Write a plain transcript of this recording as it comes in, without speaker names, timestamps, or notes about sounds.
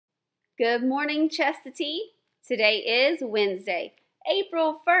Good morning, Chastity. Today is Wednesday,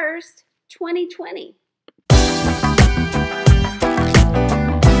 April 1st, 2020.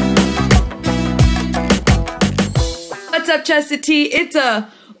 What's up, Chastity? It's a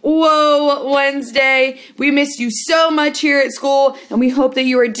Whoa Wednesday. We missed you so much here at school, and we hope that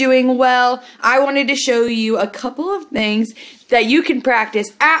you are doing well. I wanted to show you a couple of things that you can practice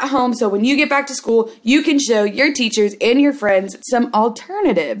at home so when you get back to school, you can show your teachers and your friends some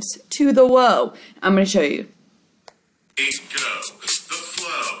alternatives to the whoa. I'm going to show you. Go, the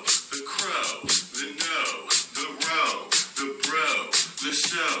flow, the crow, the no, the row, the bro, the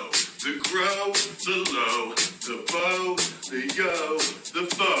show, the grow, the low, the bow, the yo, the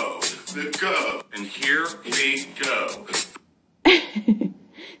foe, the go. And here we go.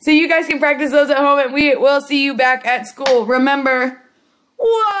 So you guys can practice those at home, and we will see you back at school. Remember,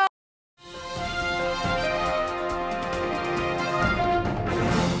 whoa!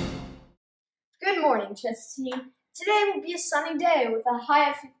 Good morning, Chastity. Today will be a sunny day with a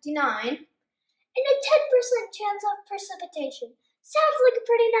high of 59 and a 10% chance of precipitation. Sounds like a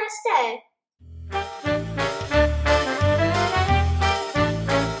pretty nice day.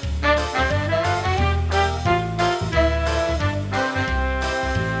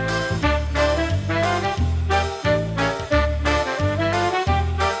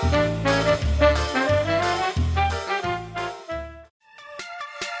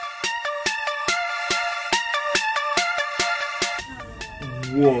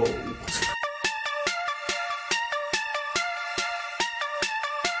 Whoa.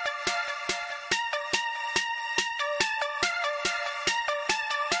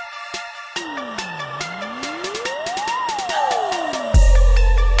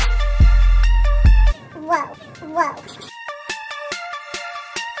 Whoa.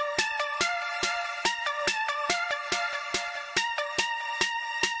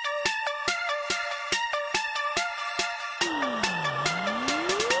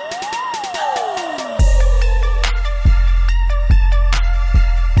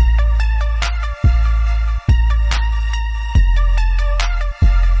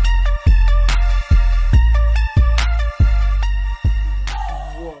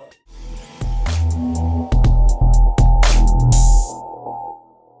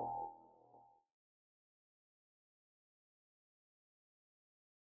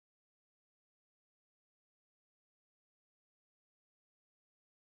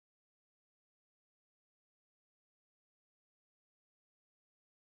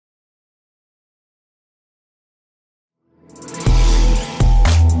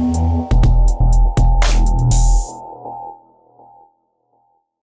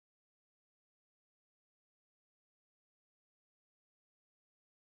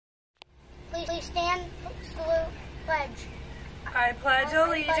 Please stand, salute, pledge. I pledge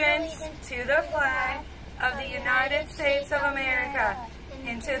allegiance to the flag of the United States of America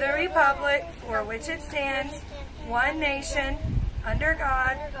and to the republic for which it stands, one nation, under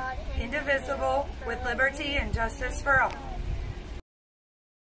God, indivisible, with liberty and justice for all.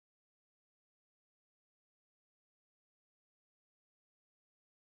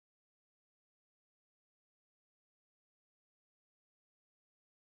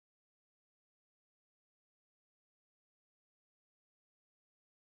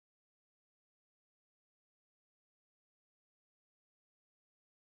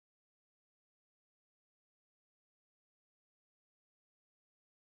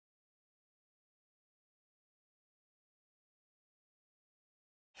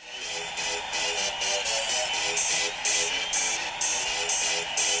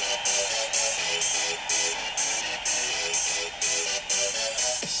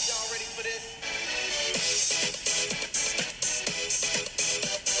 Y'all ready for this?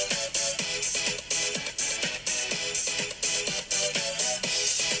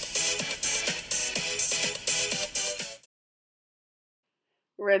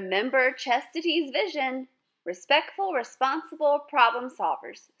 Remember Chastity's vision: respectful, responsible problem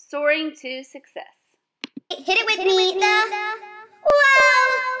solvers, soaring to success. Hit it with me,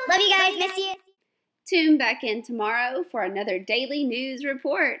 whoa! Love you guys, miss you. Tune back in tomorrow for another daily news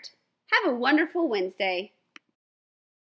report. Have a wonderful Wednesday.